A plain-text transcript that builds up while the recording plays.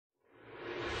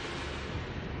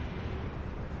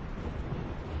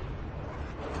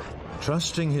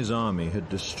Trusting his army had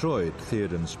destroyed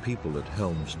Theoden's people at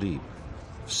Helm's Deep,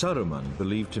 Saruman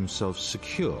believed himself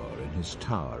secure in his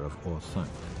tower of Orthanc.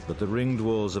 But the ringed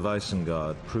walls of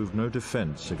Isengard proved no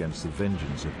defense against the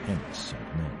vengeance of Ents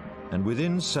and men. And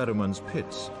within Saruman's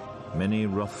pits, many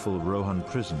wrathful Rohan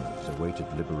prisoners awaited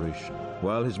liberation,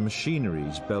 while his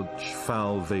machineries belch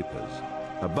foul vapors.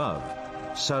 Above,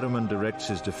 Saruman directs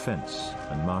his defense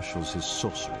and marshals his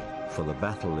sorcery, for the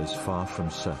battle is far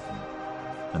from certain,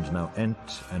 and now Ent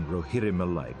and Rohirrim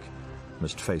alike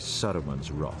must face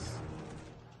Saruman's wrath.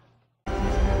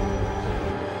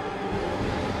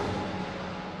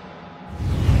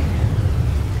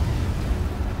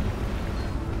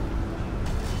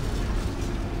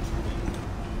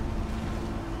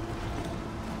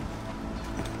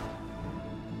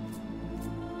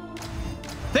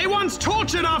 They once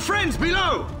tortured our friends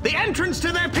below! The entrance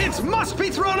to their pits must be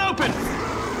thrown open!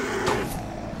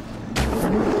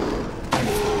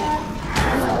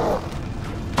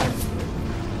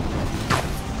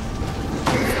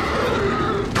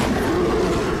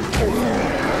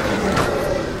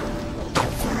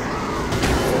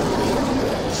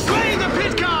 Slay the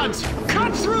pit guards!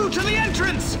 Cut through to the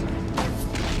entrance!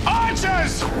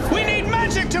 Archers! We need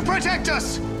magic to protect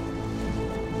us!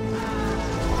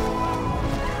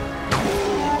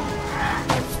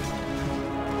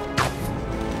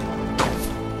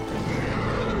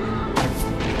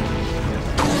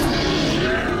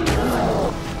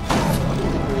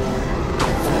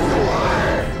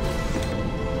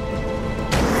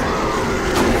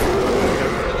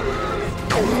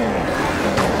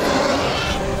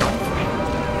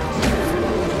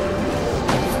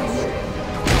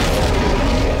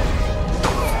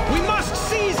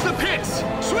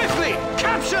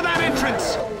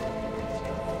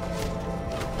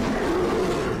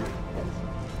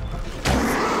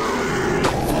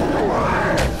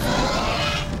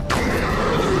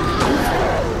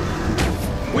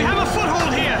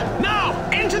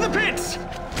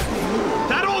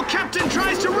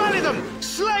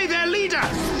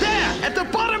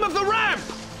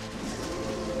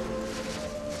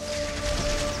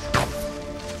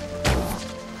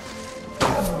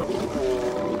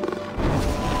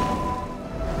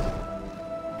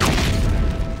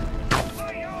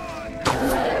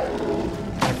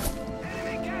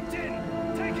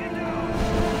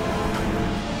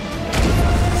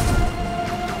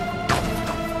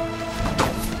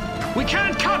 We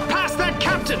can't cut past that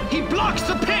captain! He blocks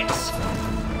the pits!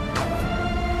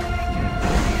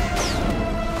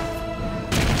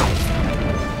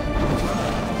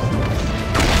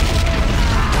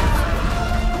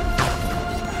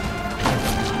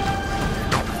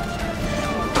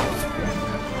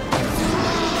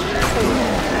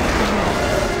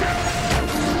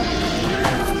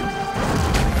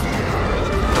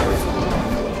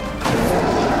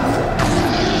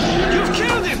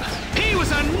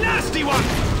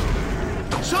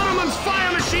 Saruman's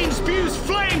fire machine spews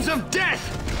flames of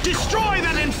death! Destroy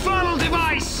that infernal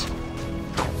device!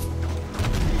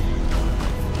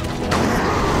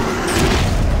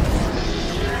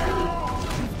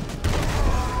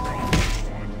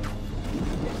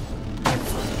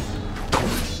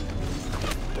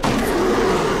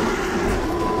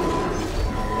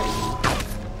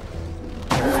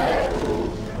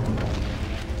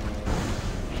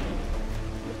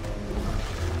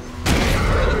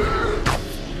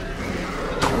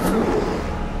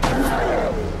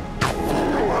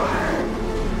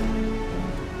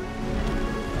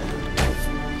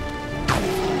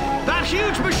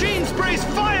 Huge machine sprays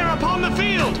fire upon the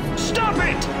field! Stop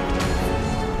it!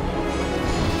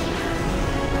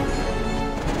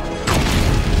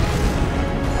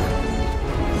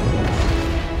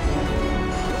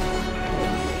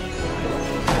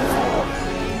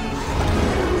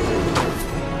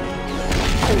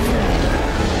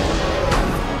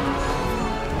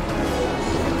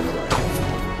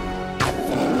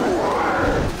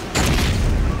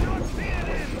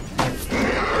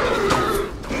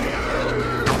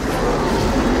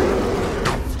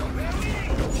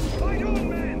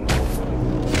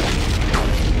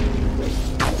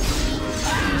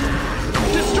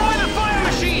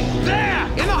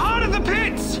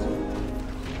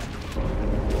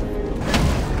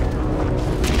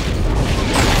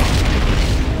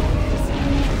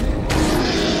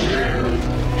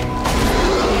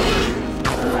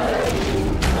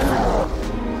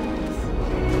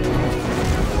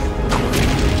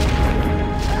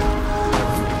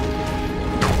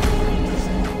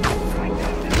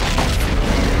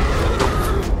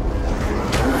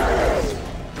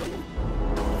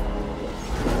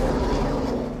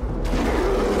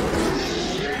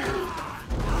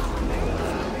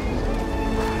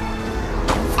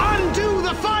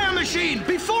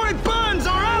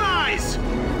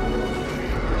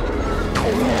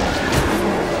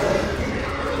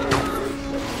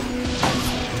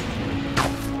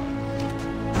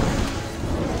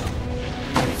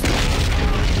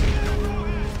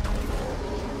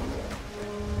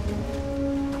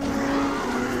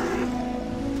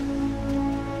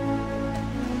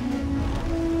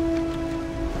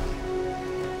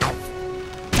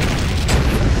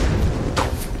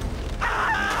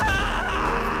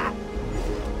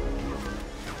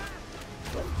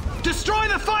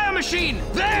 machine!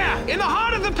 There! In the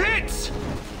heart of the pits!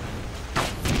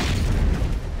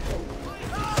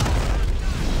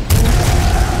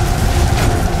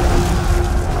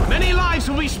 Many lives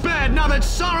will be spared now that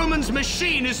Saruman's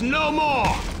machine is no more!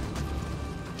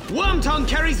 Wormtongue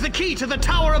carries the key to the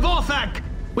Tower of Orthanc!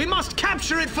 We must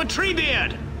capture it for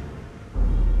Treebeard!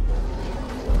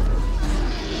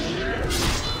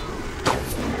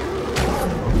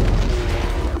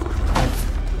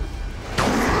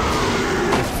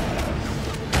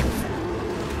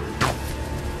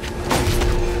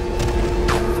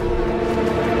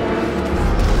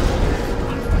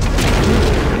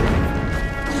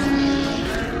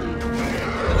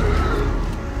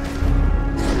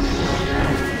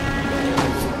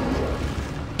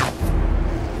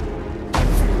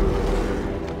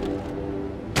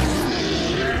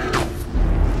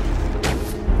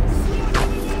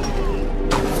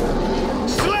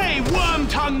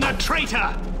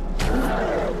 Traitor!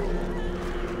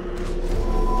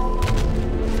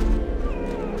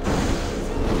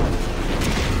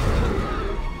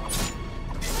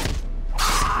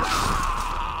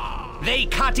 They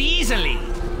cut easily,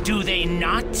 do they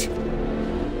not?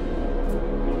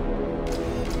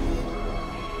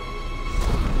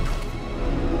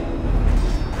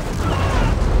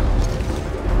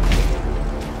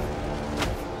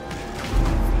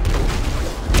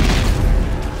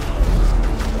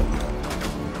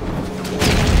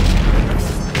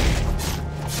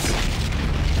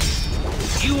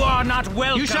 Not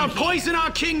welcome. You shall poison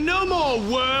our king no more,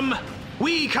 worm!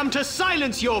 We come to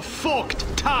silence your forked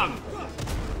tongue!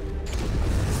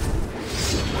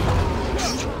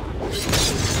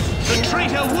 The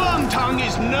traitor Wormtongue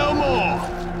is no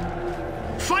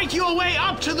more! Fight your way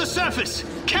up to the surface!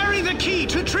 Carry the key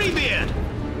to Treebeard!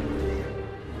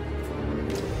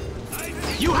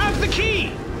 You have the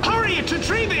key! Hurry it to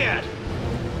Treebeard!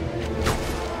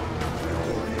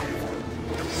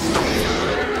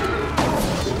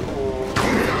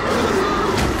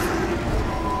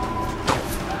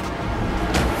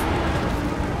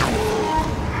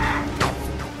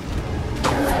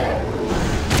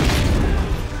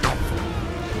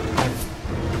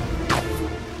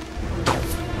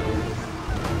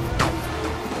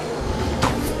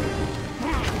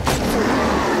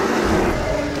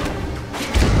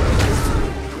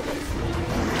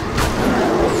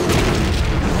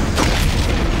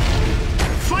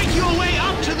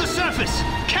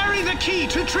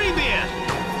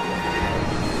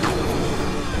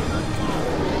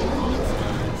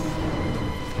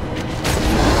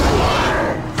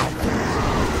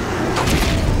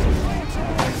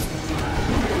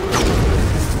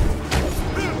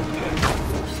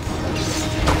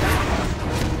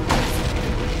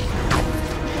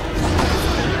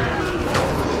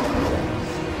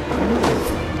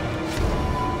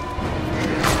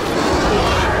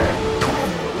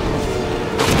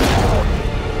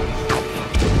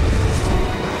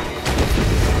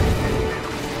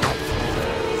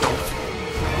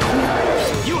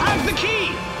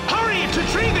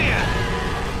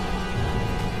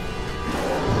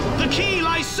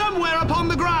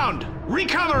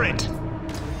 Recover it!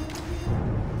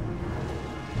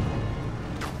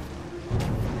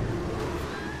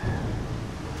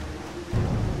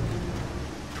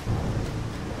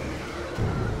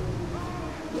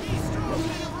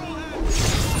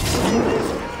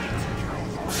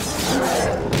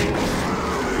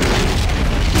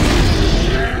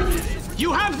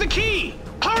 You have the key!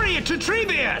 Hurry it to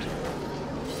Treebeard!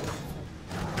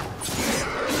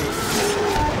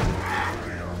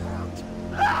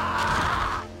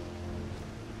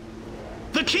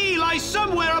 The key lies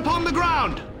somewhere upon the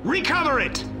ground! Recover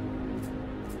it!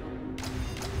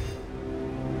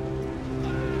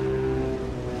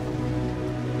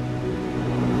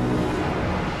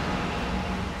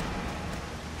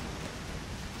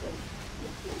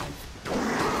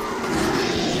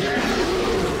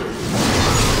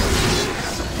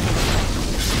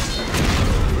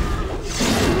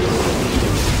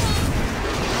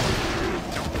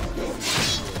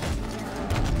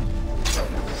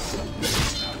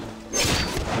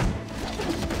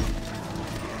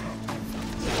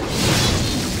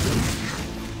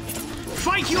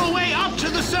 Fight your way up to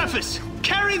the surface!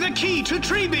 Carry the key to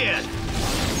Treebeard!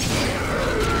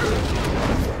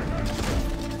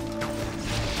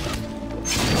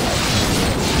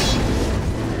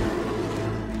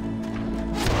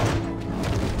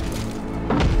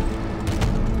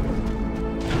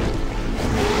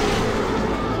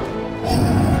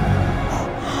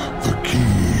 The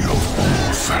key of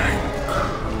Orthanc.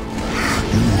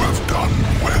 You have done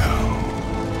well.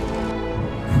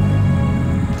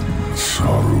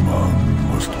 Saruman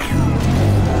must kill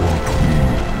more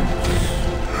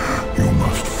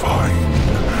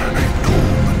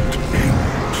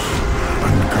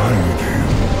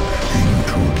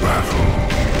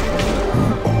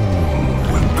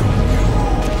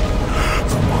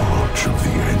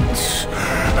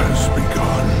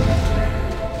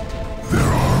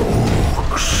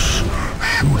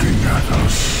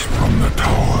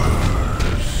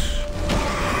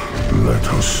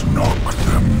must knock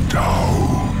them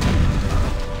down.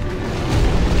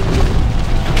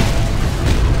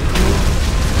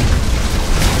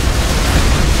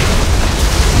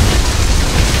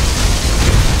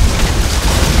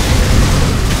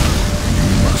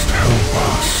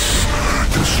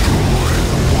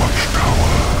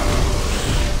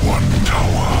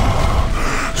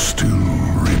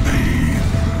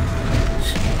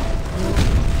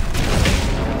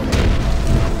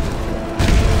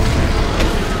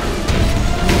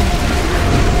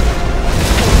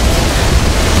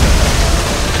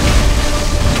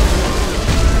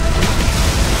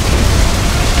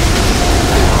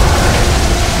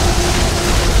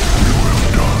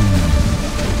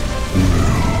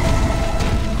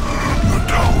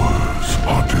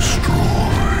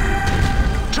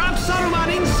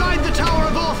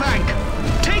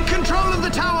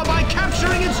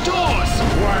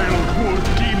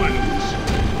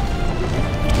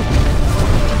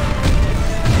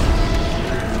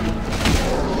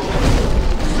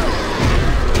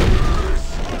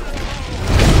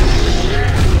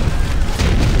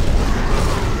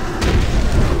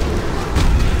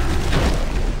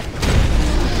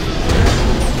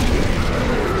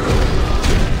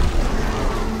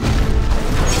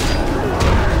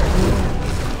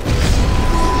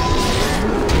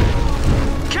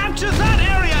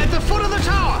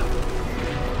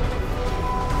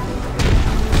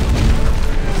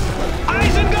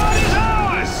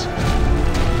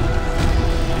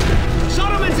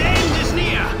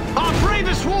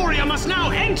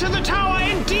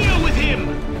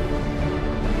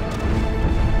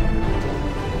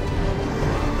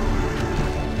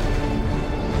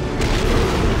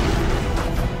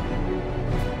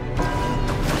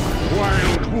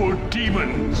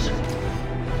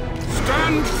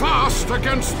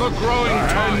 Against the growing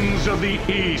hands of the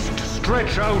east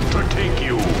stretch out to take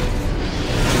you.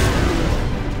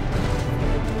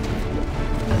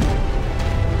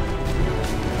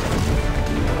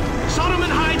 Saruman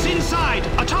hides inside,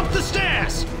 atop the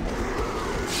stairs.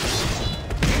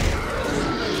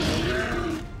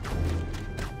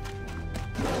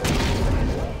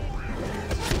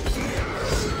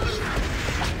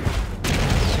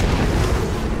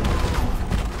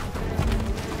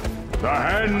 The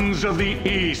hands of the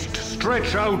east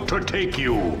stretch out to take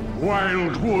you,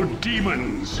 wildwood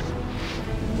demons! You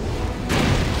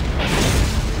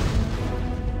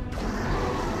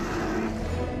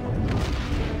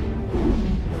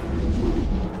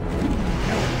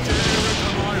dare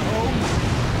enter my home?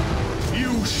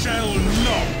 You shall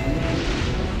not!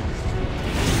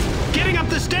 Getting up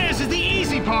the stairs is the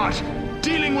easy part!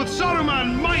 Dealing with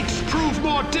Saruman might prove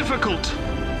more difficult!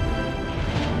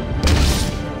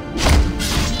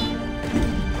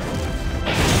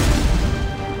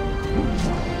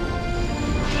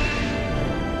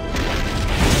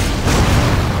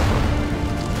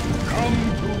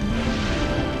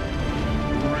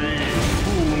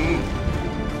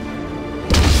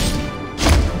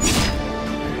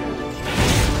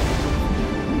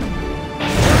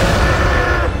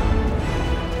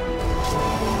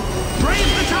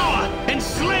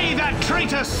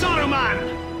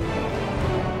 Saruman!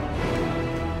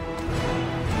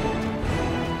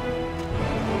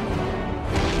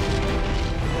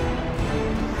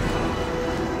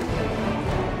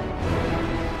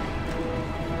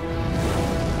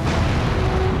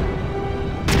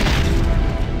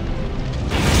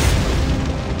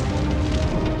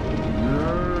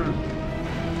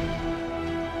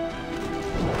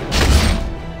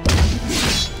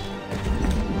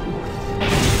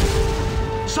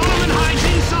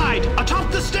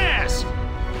 Atop the stairs!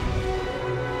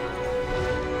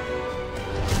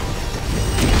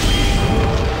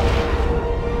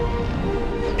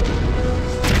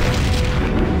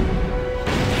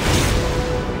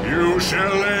 You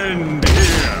shall end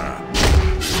here!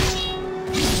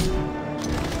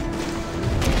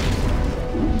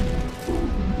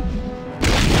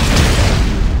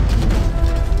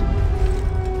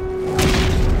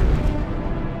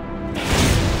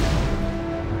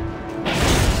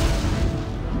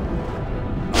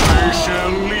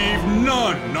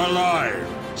 Alive!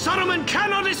 Saruman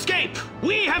cannot escape!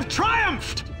 We have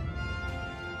triumphed!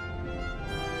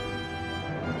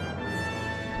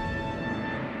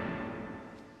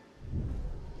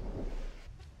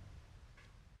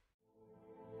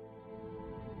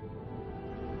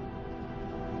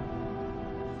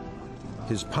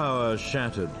 His power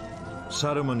shattered,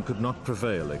 Saruman could not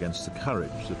prevail against the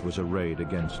courage that was arrayed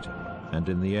against him, and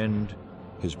in the end,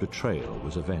 his betrayal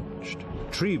was avenged.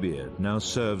 Treebeard now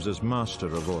serves as master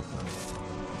of Orthanc,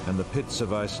 and the pits of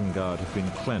Isengard have been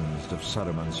cleansed of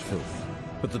Saruman's filth.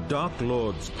 But the Dark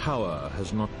Lord's power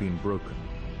has not been broken,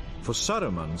 for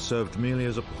Saruman served merely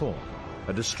as a pawn,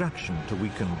 a distraction to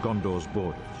weaken Gondor's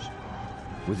borders.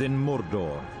 Within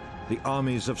Mordor, the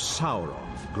armies of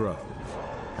Sauron grow,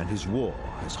 and his war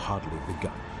has hardly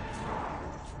begun.